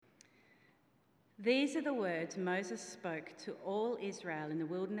These are the words Moses spoke to all Israel in the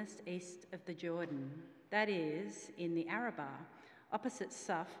wilderness east of the Jordan, that is, in the Arabah, opposite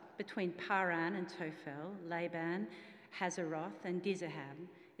Suph, between Paran and Tophel, Laban, Hazeroth and Dizahab.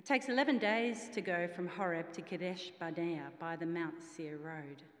 It takes 11 days to go from Horeb to Kadesh Barnea by the Mount Seir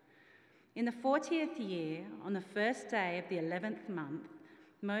road. In the 40th year, on the first day of the 11th month,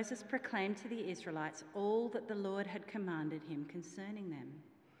 Moses proclaimed to the Israelites all that the Lord had commanded him concerning them.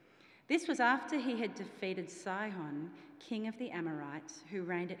 This was after he had defeated Sihon, king of the Amorites, who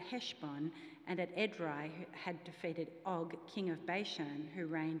reigned at Heshbon, and at Edrei, who had defeated Og, king of Bashan, who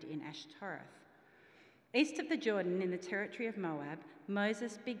reigned in Ashtaroth. East of the Jordan, in the territory of Moab,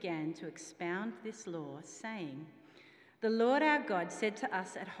 Moses began to expound this law, saying, "The Lord our God said to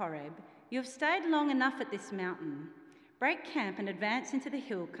us at Horeb, 'You have stayed long enough at this mountain. Break camp and advance into the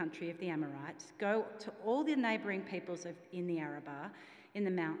hill country of the Amorites. Go to all the neighbouring peoples in the Arabah, in the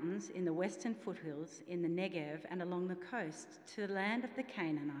mountains, in the western foothills, in the Negev, and along the coast, to the land of the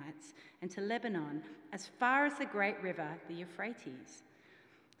Canaanites, and to Lebanon, as far as the great river, the Euphrates.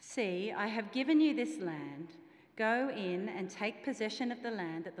 See, I have given you this land. Go in and take possession of the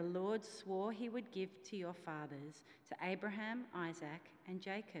land that the Lord swore he would give to your fathers, to Abraham, Isaac, and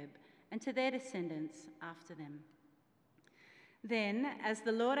Jacob, and to their descendants after them.' Then, as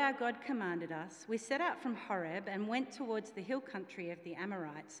the Lord our God commanded us, we set out from Horeb and went towards the hill country of the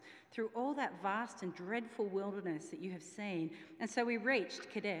Amorites, through all that vast and dreadful wilderness that you have seen, and so we reached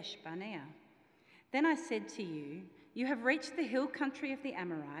Kadesh Barnea. Then I said to you, 'You have reached the hill country of the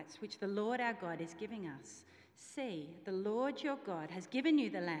Amorites, which the Lord our God is giving us. See, the Lord your God has given you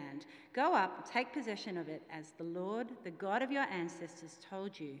the land. Go up and take possession of it, as the Lord, the God of your ancestors,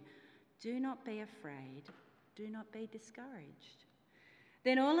 told you. Do not be afraid. Do not be discouraged.'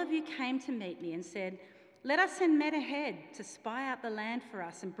 Then all of you came to meet me and said, 'Let us send men ahead to spy out the land for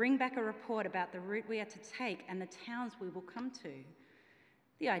us and bring back a report about the route we are to take and the towns we will come to.'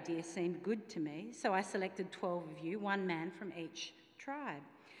 The idea seemed good to me, so I selected 12 of you, one man from each tribe.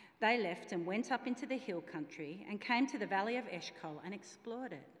 They left and went up into the hill country and came to the valley of Eshcol and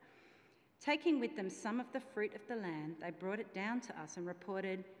explored it. Taking with them some of the fruit of the land, they brought it down to us and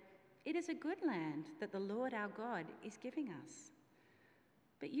reported, 'It is a good land that the Lord our God is giving us.'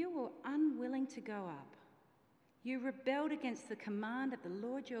 But you were unwilling to go up. You rebelled against the command of the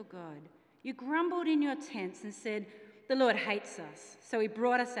Lord your God. You grumbled in your tents and said, 'The Lord hates us, so he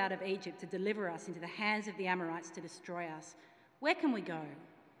brought us out of Egypt to deliver us into the hands of the Amorites to destroy us. Where can we go?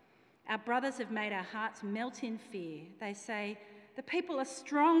 Our brothers have made our hearts melt in fear. They say, "The people are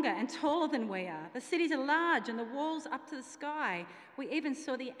stronger and taller than we are. The cities are large and the walls up to the sky. We even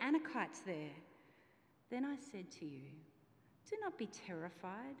saw the Anakites there." Then I said to you, "Do not be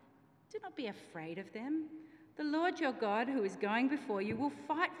terrified. Do not be afraid of them. The Lord your God, who is going before you, will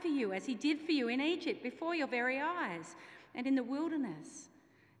fight for you as he did for you in Egypt before your very eyes and in the wilderness.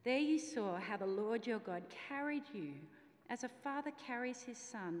 There you saw how the Lord your God carried you as a father carries his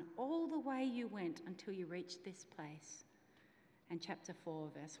son all the way you went until you reached this place." And chapter 4,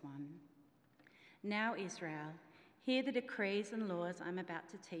 verse 1. "Now, Israel, hear the decrees and laws I'm about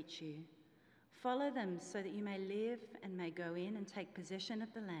to teach you. Follow them so that you may live and may go in and take possession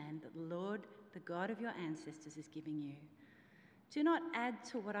of the land that the Lord, the God of your ancestors, is giving you. Do not add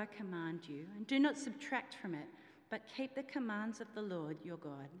to what I command you, and do not subtract from it, but keep the commands of the Lord your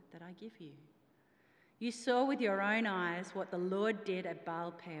God that I give you. You saw with your own eyes what the Lord did at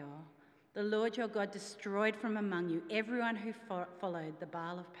Baal Peor. The Lord your God destroyed from among you everyone who followed the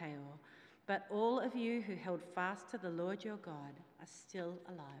Baal of Peor, but all of you who held fast to the Lord your God are still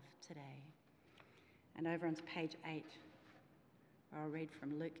alive today." And over onto page 8, where I'll read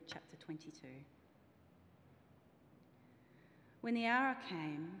from Luke chapter 22. When the hour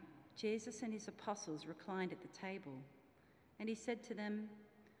came, Jesus and his apostles reclined at the table, and he said to them,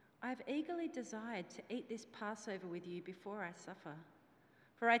 "I have eagerly desired to eat this Passover with you before I suffer.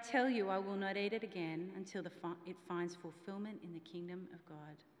 For I tell you, I will not eat it again until it finds fulfillment in the kingdom of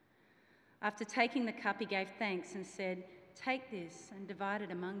God." After taking the cup, he gave thanks and said, "Take this and divide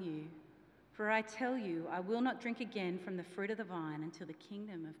it among you. For I tell you, I will not drink again from the fruit of the vine until the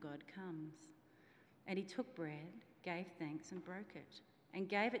kingdom of God comes." And he took bread, gave thanks and broke it, and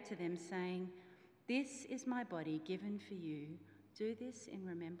gave it to them, saying, "This is my body given for you. Do this in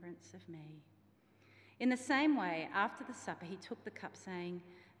remembrance of me." In the same way, after the supper, he took the cup, saying,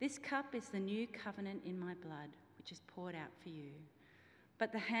 "This cup is the new covenant in my blood, which is poured out for you.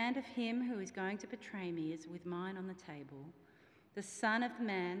 But the hand of him who is going to betray me is with mine on the table. The Son of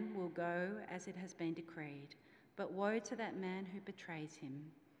Man will go as it has been decreed, but woe to that man who betrays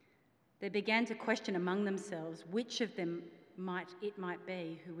him." They began to question among themselves which of them it might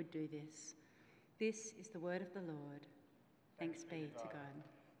be who would do this. This is the word of the Lord. Thanks be to God.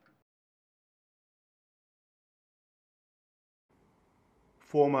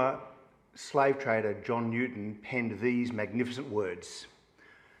 Former slave trader John Newton penned these magnificent words: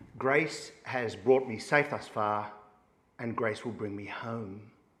 "Grace has brought me safe thus far, and grace will bring me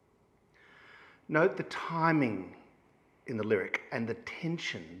home." Note the timing in the lyric and the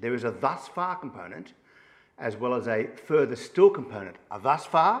tension. There is a thus far component as well as a further still component. A thus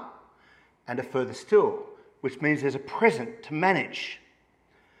far and a further still, which means there's a present to manage.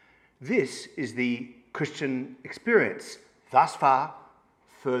 This is the Christian experience. Thus far,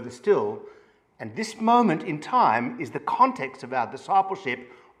 further still. And this moment in time is the context of our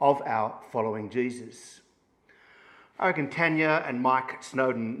discipleship, of our following Jesus. I reckon Tanya and Mike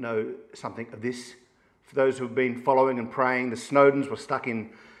Snowden know something of this. For those who have been following and praying, the Snowdens were stuck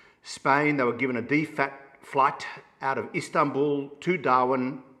in Spain. They were given a DFAT flight out of Istanbul to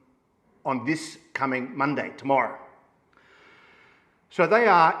Darwin on this coming Monday, tomorrow. So they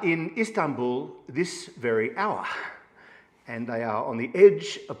are in Istanbul this very hour, and they are on the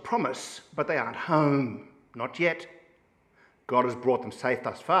edge of promise, but they aren't home, not yet. God has brought them safe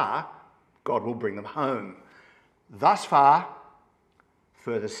thus far. God will bring them home. Thus far,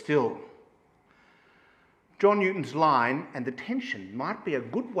 further still. John Newton's line and the tension might be a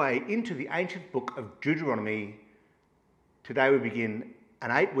good way into the ancient book of Deuteronomy. Today we begin an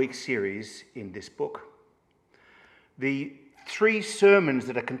 8-week series in this book. The 3 sermons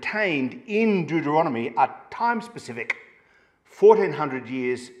that are contained in Deuteronomy are time-specific. 1400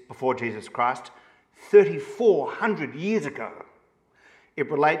 years before Jesus Christ, 3,400 years ago.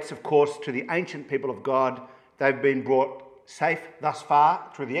 It relates, of course, to the ancient people of God. They've been brought safe thus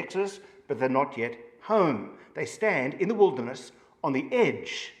far through the Exodus, but they're not yet home. They stand in the wilderness on the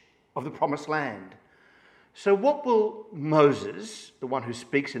edge of the promised land. So what will Moses, the one who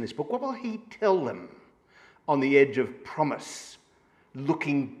speaks in this book, what will he tell them on the edge of promise,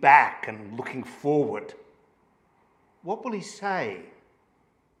 looking back and looking forward? What will he say?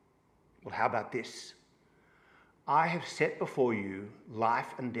 Well, how about this? I have set before you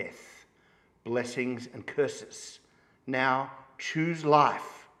life and death, blessings and curses. Now choose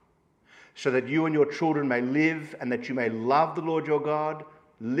life, so that you and your children may live, and that you may love the Lord your God,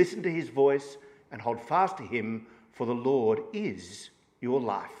 listen to his voice, and hold fast to him, for the Lord is your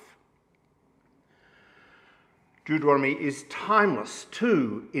life. Deuteronomy is timeless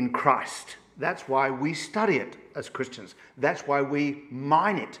too in Christ. That's why we study it as Christians. That's why we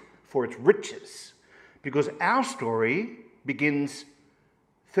mine it for its riches. Because our story begins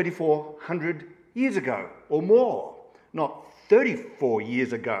 3,400 years ago or more, not 34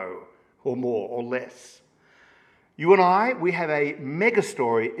 years ago or more or less. You and I, we have a mega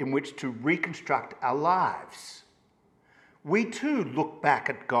story in which to reconstruct our lives. We too look back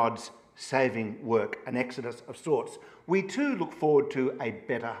at God's saving work, an exodus of sorts. We too look forward to a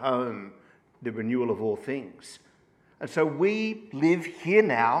better home, the renewal of all things. And so we live here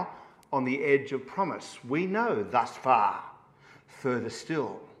now on the edge of promise. We know thus far, further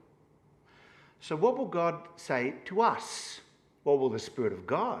still. So what will God say to us? What will the Spirit of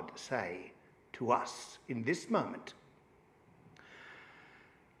God say to us in this moment?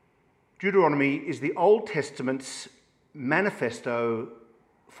 Deuteronomy is the Old Testament's manifesto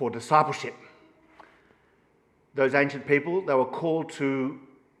for discipleship. Those ancient people, they were called to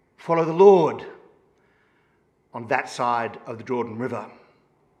follow the Lord on that side of the Jordan River.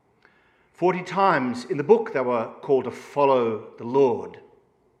 40 times in the book they were called to follow the Lord.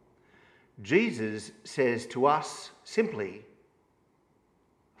 Jesus says to us simply,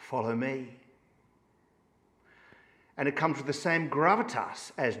 follow me. And it comes with the same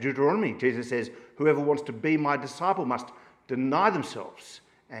gravitas as Deuteronomy. Jesus says, whoever wants to be my disciple must deny themselves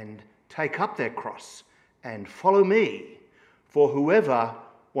and take up their cross and follow me. For whoever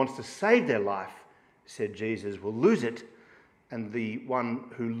wants to save their life, said Jesus, will lose it. And the one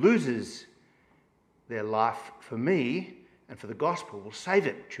who loses their life for me and for the gospel will save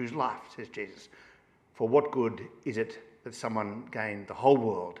it. Choose life, says Jesus. For what good is it that someone gain the whole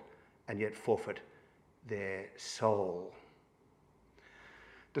world and yet forfeit their soul?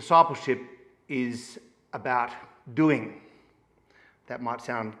 Discipleship is about doing. That might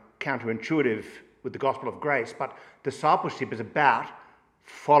sound counterintuitive with the gospel of grace, but discipleship is about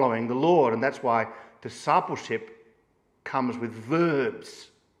following the Lord, and that's why discipleship comes with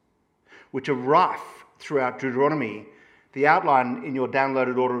verbs which are rife throughout Deuteronomy. The outline in your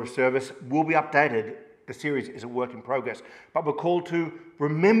downloaded order of service will be updated. The series is a work in progress, but we're called to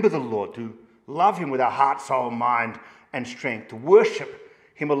remember the Lord, to love him with our heart, soul, mind, and strength, to worship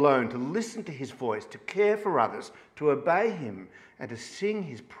him alone, to listen to his voice, to care for others, to obey him, and to sing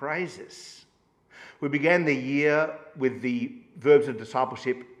his praises. We began the year with the verbs of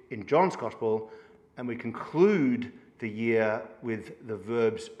discipleship in John's Gospel, and we conclude the year with the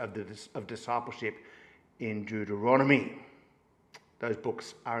verbs of discipleship in Deuteronomy. Those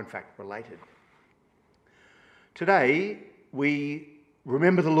books are in fact related. Today, we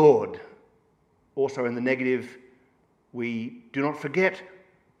remember the Lord. Also in the negative, we do not forget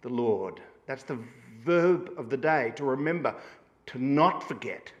the Lord. That's the verb of the day, to remember, to not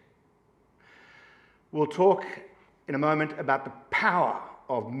forget. We'll talk in a moment about the power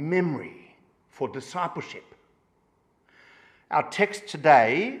of memory for discipleship. Our text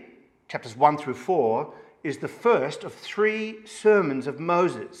today, chapters 1 through 4, is the first of 3 sermons of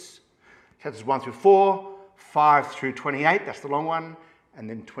Moses. Chapters 1 through 4, 5 through 28, that's the long one, and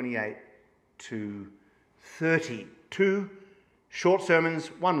then 28 to 30. 2 short sermons,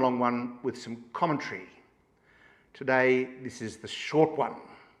 1 long one with some commentary. Today, this is the short one.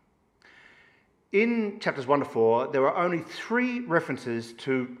 In chapters 1 to 4, there are only 3 references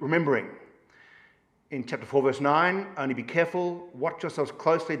to remembering. In chapter 4, verse 9, only be careful, watch yourselves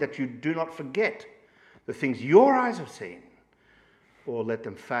closely that you do not forget the things your eyes have seen, or let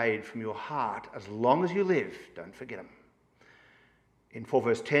them fade from your heart. As long as you live, don't forget them. In 4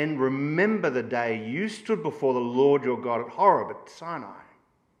 verse 10, remember the day you stood before the Lord your God at Horeb at Sinai.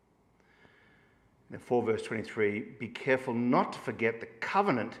 In 4 verse 23, be careful not to forget the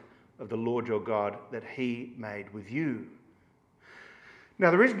covenant of the Lord your God that he made with you. Now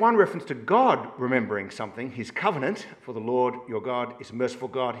there is one reference to God remembering something, his covenant, for the Lord your God is a merciful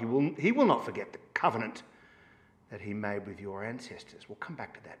God. He will not forget the covenant that he made with your ancestors. We'll come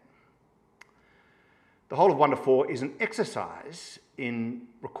back to that. The whole of 1 to 4 is an exercise in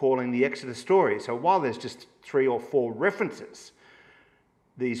recalling the Exodus story. So while there's just 3 or 4 references,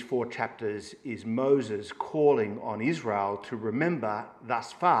 these 4 chapters is Moses calling on Israel to remember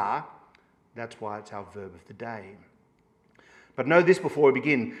thus far. That's why it's our verb of the day. But know this before we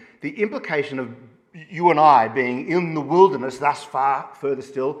begin. The implication of you and I being in the wilderness thus far, further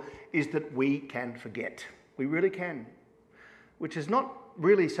still, is that we can forget. We really can. Which is not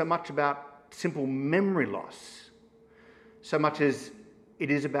really so much about simple memory loss, so much as it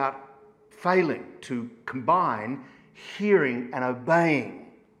is about failing to combine hearing and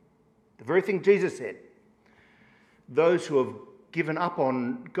obeying. The very thing Jesus said. Those who have given up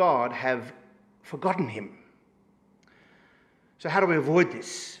on God have forgotten him. So how do we avoid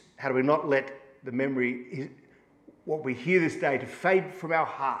this? How do we not let the memory, what we hear this day, to fade from our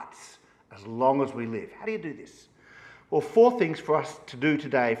hearts as long as we live? How do you do this? Well, 4 things for us to do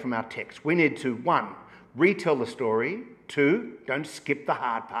today from our text. We need to, 1, retell the story. 2, don't skip the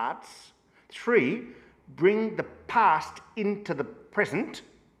hard parts. 3, bring the past into the present.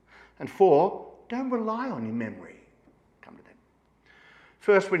 And 4, don't rely on your memory. Come to that.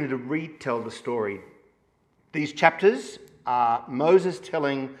 First, we need to retell the story. These chapters are Moses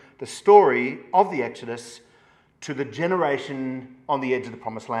telling the story of the Exodus to the generation on the edge of the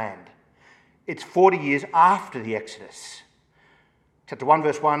Promised Land. It's 40 years after the Exodus. Chapter 1,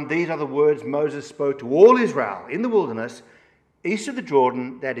 verse 1, these are the words Moses spoke to all Israel in the wilderness, east of the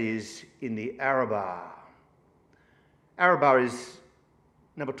Jordan, that is, in the Arabah. Arabah is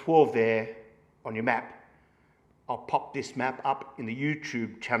number 12 there on your map. I'll pop this map up in the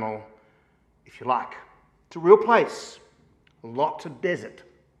YouTube channel if you like. It's a real place. Lots of desert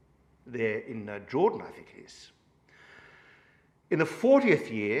there in Jordan, I think it is. In the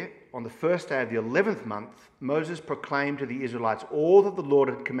 40th year, on the first day of the 11th month, Moses proclaimed to the Israelites all that the Lord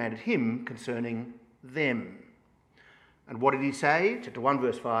had commanded him concerning them. And what did he say? Chapter 1,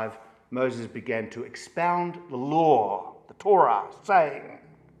 verse 5, Moses began to expound the law, the Torah, saying...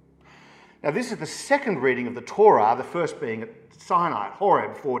 Now this is the second reading of the Torah, the first being at Sinai,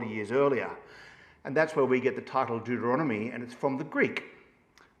 Horeb, 40 years earlier. And that's where we get the title Deuteronomy, and it's from the Greek.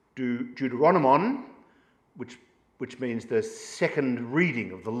 Deuteronomon, which means the second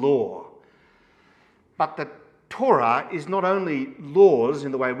reading of the law. But the Torah is not only laws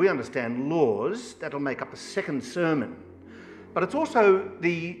in the way we understand laws, that'll make up the second sermon, but it's also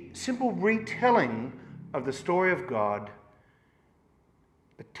the simple retelling of the story of God,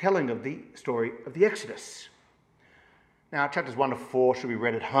 the telling of the story of the Exodus. Now, chapters 1 to 4 should be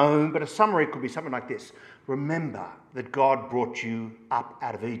read at home, but a summary could be something like this. Remember that God brought you up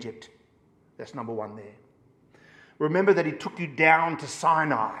out of Egypt. That's number 1 there. Remember that he took you down to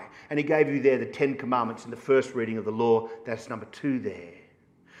Sinai and he gave you there the 10 commandments in the first reading of the law. That's number 2 there.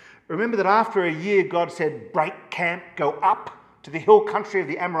 Remember that after a year, God said, break camp, go up to the hill country of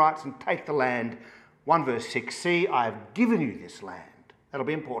the Amorites and take the land. 1 verse 6, see, I have given you this land. That'll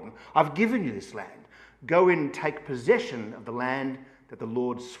be important. I've given you this land. Go in and take possession of the land that the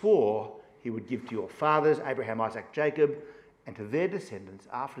Lord swore he would give to your fathers, Abraham, Isaac, Jacob, and to their descendants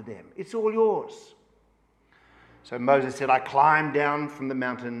after them. It's all yours. So Moses said, I climbed down from the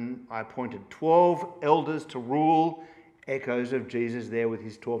mountain. I appointed 12 elders to rule. Echoes of Jesus there with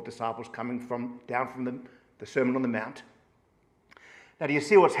his 12 disciples coming down from the Sermon on the Mount. Now, do you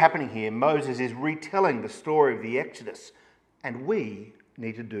see what's happening here? Moses is retelling the story of the Exodus, and we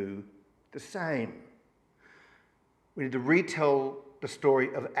need to do the same. We need to retell the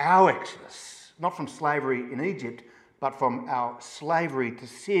story of our Exodus, not from slavery in Egypt, but from our slavery to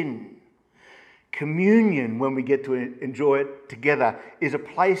sin. Communion, when we get to enjoy it together, is a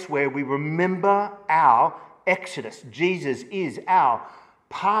place where we remember our Exodus. Jesus is our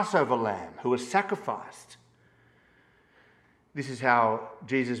Passover lamb who was sacrificed. This is how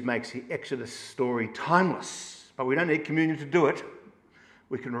Jesus makes the Exodus story timeless. But we don't need communion to do it.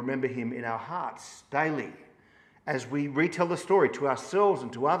 We can remember him in our hearts daily as we retell the story to ourselves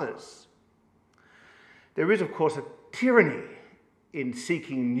and to others. There is, of course, a tyranny in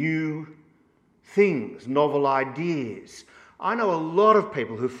seeking new things, novel ideas. I know a lot of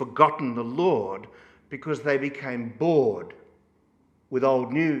people who've forgotten the Lord because they became bored with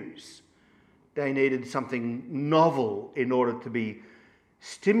old news. They needed something novel in order to be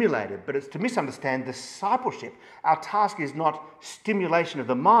stimulated, but it's to misunderstand discipleship. Our task is not stimulation of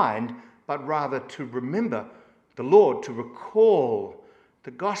the mind, but rather to remember the Lord, to recall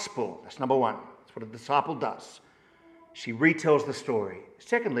the gospel. That's number one. That's what a disciple does. She retells the story.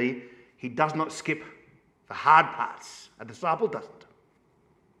 Secondly, he does not skip the hard parts. A disciple doesn't.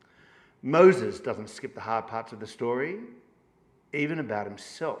 Moses doesn't skip the hard parts of the story, even about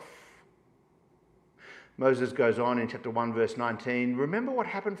himself. Moses goes on in chapter 1, verse 19. Remember what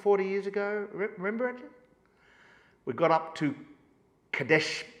happened 40 years ago? Remember it? We got up to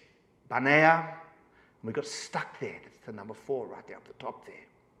Kadesh Barnea, and we got stuck there. That's the number 4 right there up the top there.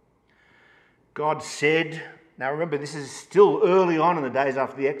 God said, now remember, this is still early on in the days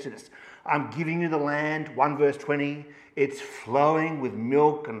after the Exodus. I'm giving you the land, 1 verse 20. It's flowing with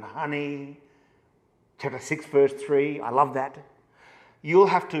milk and honey. Chapter 6, verse 3. I love that. You'll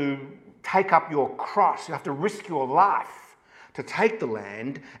have to take up your cross. You have to risk your life to take the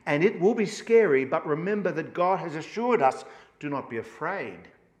land, and it will be scary, but remember that God has assured us, do not be afraid.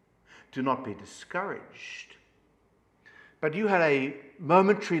 Do not be discouraged. But you had a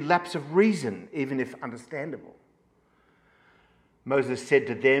momentary lapse of reason, even if understandable. Moses said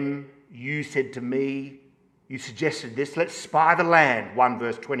to them, you said to me, you suggested this, let's spy the land, 1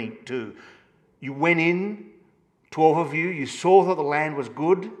 verse 22. You went in, 12 of you, you saw that the land was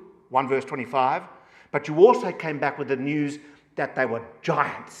good, 1 verse 25, but you also came back with the news that they were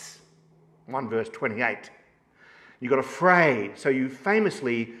giants, 1 verse 28. You got afraid, so you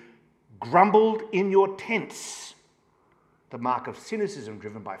famously grumbled in your tents, the mark of cynicism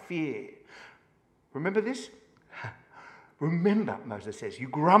driven by fear. Remember this? Remember, Moses says, you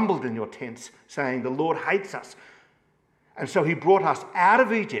grumbled in your tents, saying the Lord hates us. And so he brought us out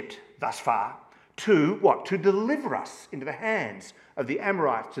of Egypt thus far to what? To deliver us into the hands of the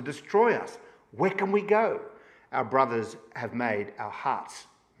Amorites, to destroy us. Where can we go? Our brothers have made our hearts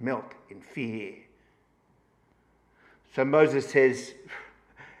melt in fear. So Moses says,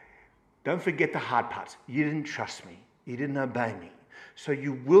 don't forget the hard parts. You didn't trust me. You didn't obey me. So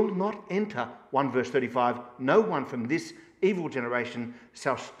you will not enter, 1 verse 35, no one from this evil generation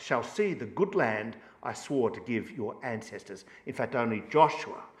shall see the good land I swore to give your ancestors. In fact, only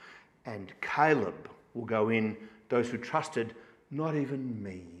Joshua and Caleb will go in, those who trusted, not even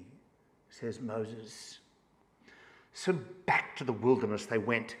me, says Moses. So back to the wilderness they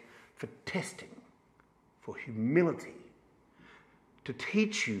went for testing, for humility, to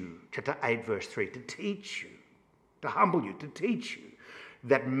teach you, chapter 8, verse 3, to teach you, to humble you, to teach you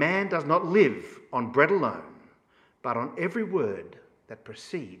that man does not live on bread alone, but on every word that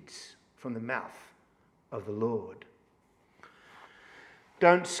proceeds from the mouth of the Lord.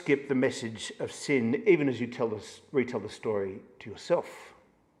 Don't skip the message of sin, even as you retell the story to yourself.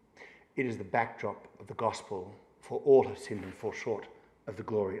 It is the backdrop of the gospel, for all have sinned and fall short of the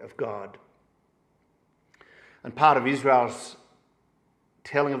glory of God. And part of Israel's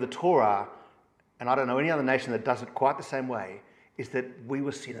telling of the Torah, and I don't know any other nation that does it quite the same way, is that we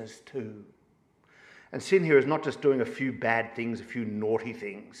were sinners too. And sin here is not just doing a few bad things, a few naughty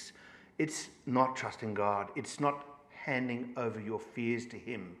things. It's not trusting God. It's not handing over your fears to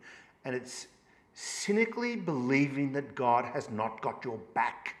him. And it's cynically believing that God has not got your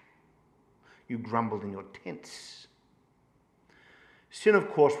back. You grumbled in your tents. Sin,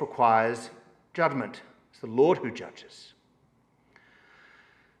 of course, requires judgment. It's the Lord who judges.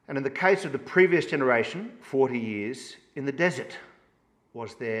 And in the case of the previous generation, 40 years in the desert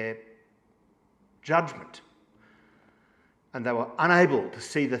was their judgment. And they were unable to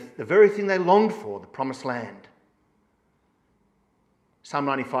see the very thing they longed for, the promised land. Psalm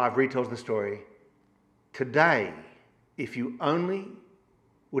 95 retells the story. Today, if you only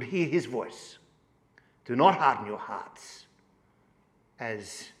would hear his voice, do not harden your hearts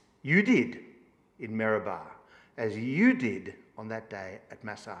as you did in Meribah, as you did on that day at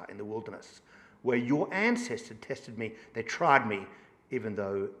Massah in the wilderness, where your ancestors tested me. They tried me, even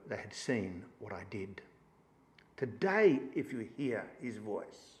though they had seen what I did. Today, if you hear his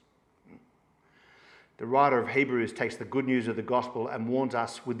voice. The writer of Hebrews takes the good news of the gospel and warns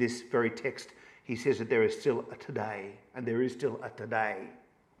us with this very text. He says that there is still a today, and there is still a today.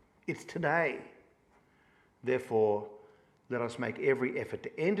 It's today. Therefore, let us make every effort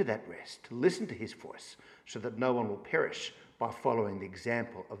to enter that rest, to listen to his voice, so that no one will perish by following the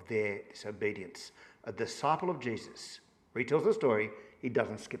example of their disobedience. A disciple of Jesus retells the story. He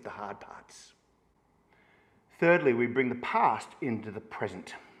doesn't skip the hard parts. Thirdly, we bring the past into the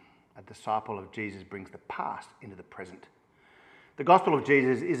present. A disciple of Jesus brings the past into the present. The gospel of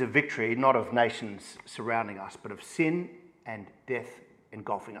Jesus is a victory, not of nations surrounding us, but of sin and death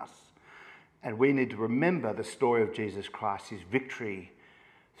engulfing us. And we need to remember the story of Jesus Christ, his victory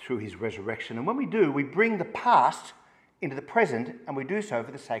through his resurrection. And when we do, we bring the past into the present, and we do so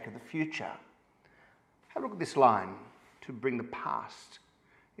for the sake of the future. Have a look at this line, to bring the past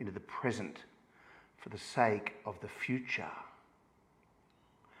into the present for the sake of the future.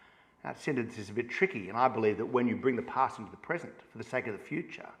 That sentence is a bit tricky, and I believe that when you bring the past into the present for the sake of the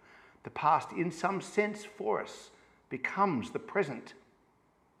future, the past, in some sense for us, becomes the present.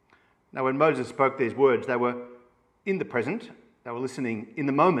 Now, when Moses spoke these words, they were in the present, they were listening in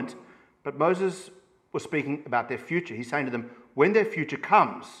the moment, but Moses was speaking about their future. He's saying to them, when their future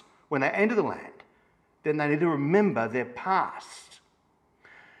comes, when they enter the land, then they need to remember their past.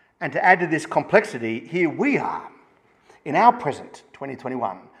 And to add to this complexity, here we are, in our present,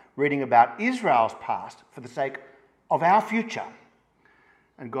 2021, reading about Israel's past for the sake of our future.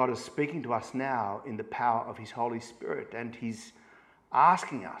 And God is speaking to us now in the power of his Holy Spirit, and he's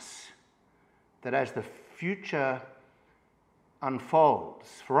asking us that as the future unfolds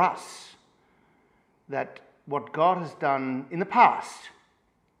for us, that what God has done in the past,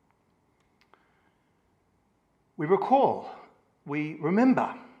 we recall, we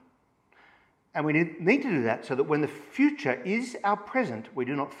remember. And we need to do that so that when the future is our present, we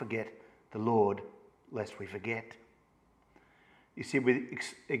do not forget the Lord, lest we forget. You see, we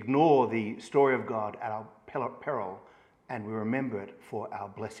ignore the story of God at our peril, and we remember it for our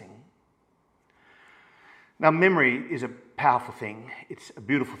blessing. Now, memory is a powerful thing. It's a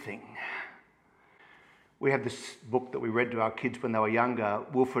beautiful thing. We have this book that we read to our kids when they were younger,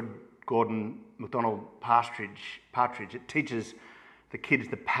 Wilfred Gordon MacDonald Partridge. It teaches the kids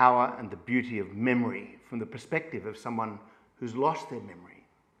the power and the beauty of memory from the perspective of someone who's lost their memory.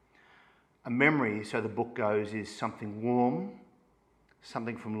 A memory, so the book goes, is something warm,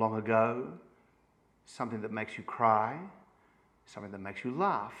 something from long ago, something that makes you cry, something that makes you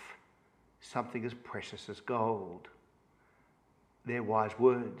laugh, something as precious as gold. They're wise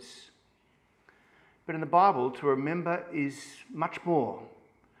words. But in the Bible, to remember is much more.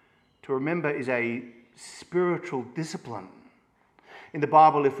 To remember is a spiritual discipline. In the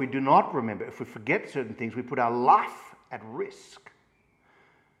Bible, if we do not remember, if we forget certain things, we put our life at risk.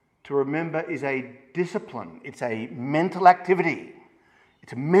 To remember is a discipline. It's a mental activity.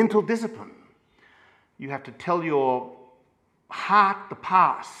 It's a mental discipline. You have to tell your heart the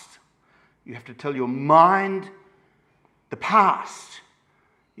past. You have to tell your mind the past.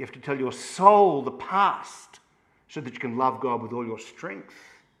 You have to tell your soul the past so that you can love God with all your strength.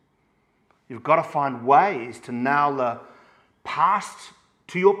 You've got to find ways to nail the past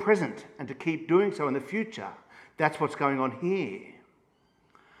to your present and to keep doing so in the future. That's what's going on here.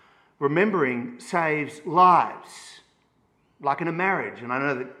 Remembering saves lives, like in a marriage. And I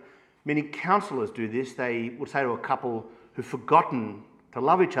know that many counsellors do this. They will say to a couple who've forgotten to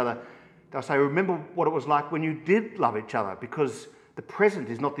love each other, they'll say, remember what it was like when you did love each other, because the present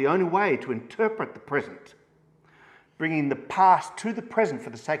is not the only way to interpret the present. Bringing the past to the present for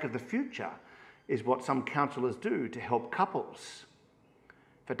the sake of the future is what some counsellors do to help couples.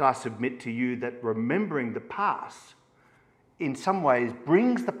 In fact, I submit to you that remembering the past in some ways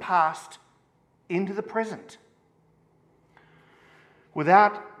brings the past into the present.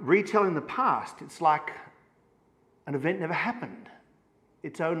 Without retelling the past, it's like an event never happened.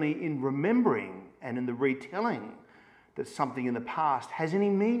 It's only in remembering and in the retelling that something in the past has any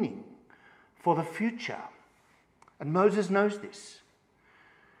meaning for the future. And Moses knows this.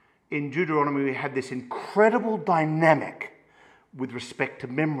 In Deuteronomy, we have this incredible dynamic with respect to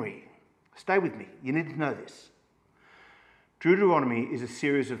memory. Stay with me. You need to know this. Deuteronomy is a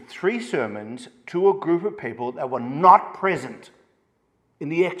series of 3 sermons to a group of people that were not present in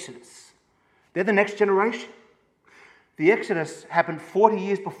the Exodus. They're the next generation. The Exodus happened 40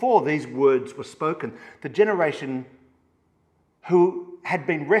 years before these words were spoken. The generation who had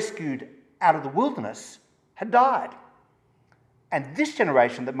been rescued out of the wilderness had died. And this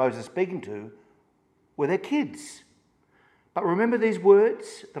generation that Moses is speaking to were their kids. But remember these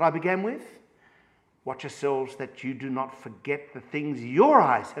words that I began with? Watch yourselves that you do not forget the things your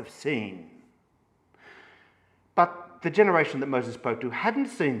eyes have seen. But the generation that Moses spoke to hadn't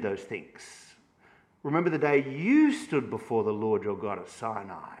seen those things. Remember the day you stood before the Lord your God at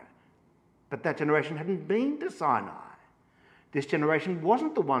Sinai. But that generation hadn't been to Sinai. This generation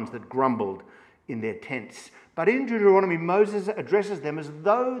wasn't the ones that grumbled in their tents. But in Deuteronomy, Moses addresses them as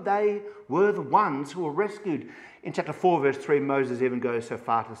though they were the ones who were rescued. In chapter 4, verse 3, Moses even goes so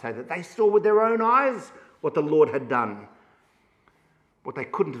far to say that they saw with their own eyes what the Lord had done, what they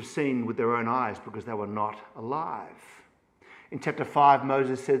couldn't have seen with their own eyes because they were not alive. In chapter 5,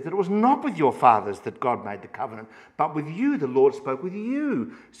 Moses says that it was not with your fathers that God made the covenant, but with you the Lord spoke with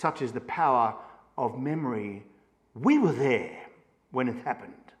you. Such is the power of memory. We were there when it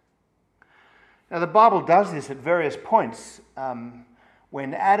happened. Now, the Bible does this at various points.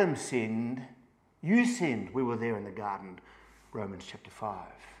 When Adam sinned, you sinned. We were there in the garden, Romans chapter 5.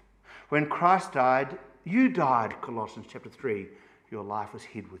 When Christ died, you died, Colossians chapter 3. Your life was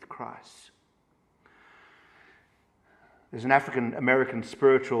hid with Christ. There's an African-American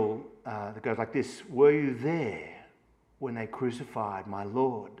spiritual that goes like this. Were you there when they crucified my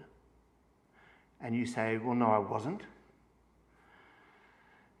Lord? And you say, well, no, I wasn't.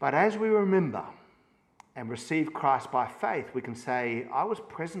 But as we remember and receive Christ by faith, we can say, I was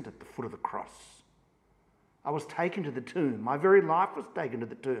present at the foot of the cross. I was taken to the tomb. My very life was taken to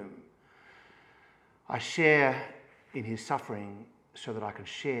the tomb. I share in his suffering so that I can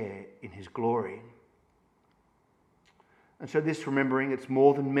share in his glory. And so this remembering, it's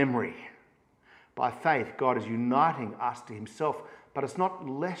more than memory. By faith, God is uniting us to himself, but it's not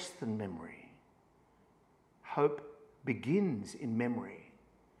less than memory. Hope begins in memory.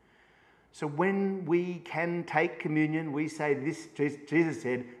 So when we can take communion, we say this, Jesus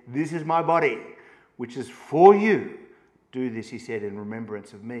said, this is my body, which is for you. Do this, he said, in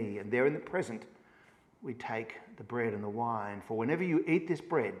remembrance of me. And there in the present, we take the bread and the wine. For whenever you eat this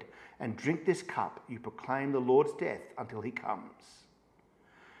bread and drink this cup, you proclaim the Lord's death until he comes.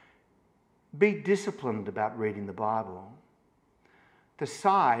 Be disciplined about reading the Bible.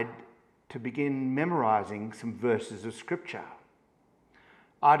 Decide to begin memorizing some verses of Scripture.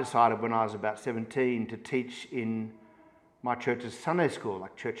 I decided when I was about 17 to teach in my church's Sunday school,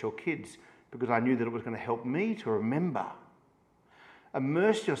 like Churchill Kids, because I knew that it was going to help me to remember.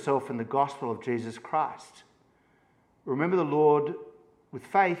 Immerse yourself in the gospel of Jesus Christ. Remember the Lord with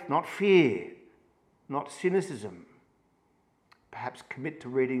faith, not fear, not cynicism. Perhaps commit to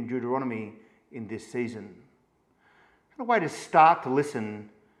reading Deuteronomy in this season. And a way to start to listen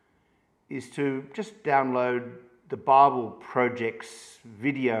is to just download the Bible Project's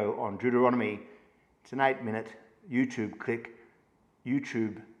video on Deuteronomy. It's an 8-minute YouTube clip,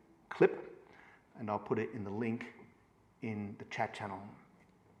 and I'll put it in the link in the chat channel.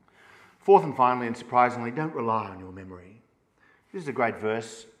 Fourth and finally, and surprisingly, don't rely on your memory. This is a great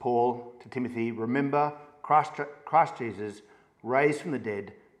verse, Paul to Timothy. Remember Christ Jesus, raised from the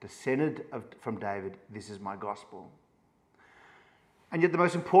dead, descended from David. This is my gospel. And yet the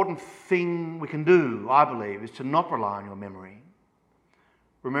most important thing we can do, I believe, is to not rely on your memory.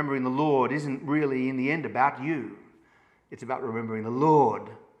 Remembering the Lord isn't really, in the end, about you. It's about remembering the Lord.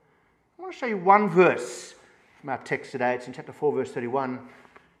 I want to show you one verse from our text today. It's in chapter 4, verse 31.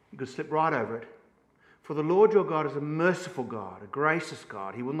 You could slip right over it. For the Lord your God is a merciful God, a gracious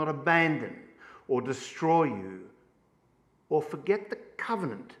God. He will not abandon or destroy you or forget the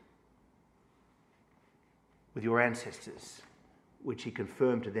covenant with your ancestors, which he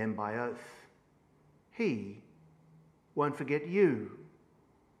confirmed to them by oath. He won't forget you.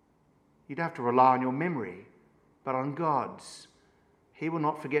 You don't have to rely on your memory, but on God's. He will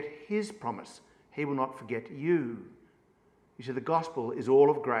not forget his promise. He will not forget you. You see, the gospel is all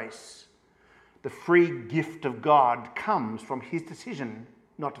of grace. The free gift of God comes from his decision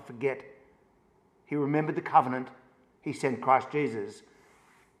not to forget. He remembered the covenant. He sent Christ Jesus.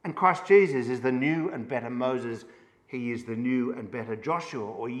 And Christ Jesus is the new and better Moses. He is the new and better Joshua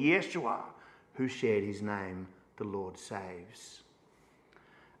or Yeshua, who shared his name, the Lord saves.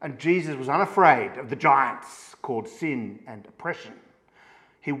 And Jesus was unafraid of the giants called sin and oppression.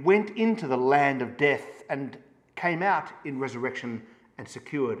 He went into the land of death and came out in resurrection and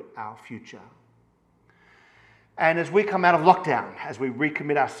secured our future. And as we come out of lockdown, as we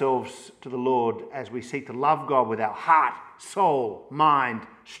recommit ourselves to the Lord, as we seek to love God with our heart, soul, mind,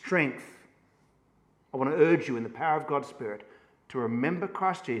 strength, I want to urge you in the power of God's Spirit to remember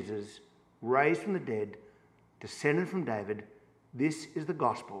Christ Jesus, raised from the dead, descended from David. This is the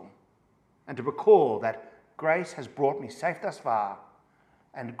gospel. And to recall that grace has brought me safe thus far,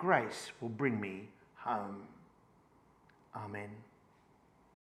 and grace will bring me home. Amen.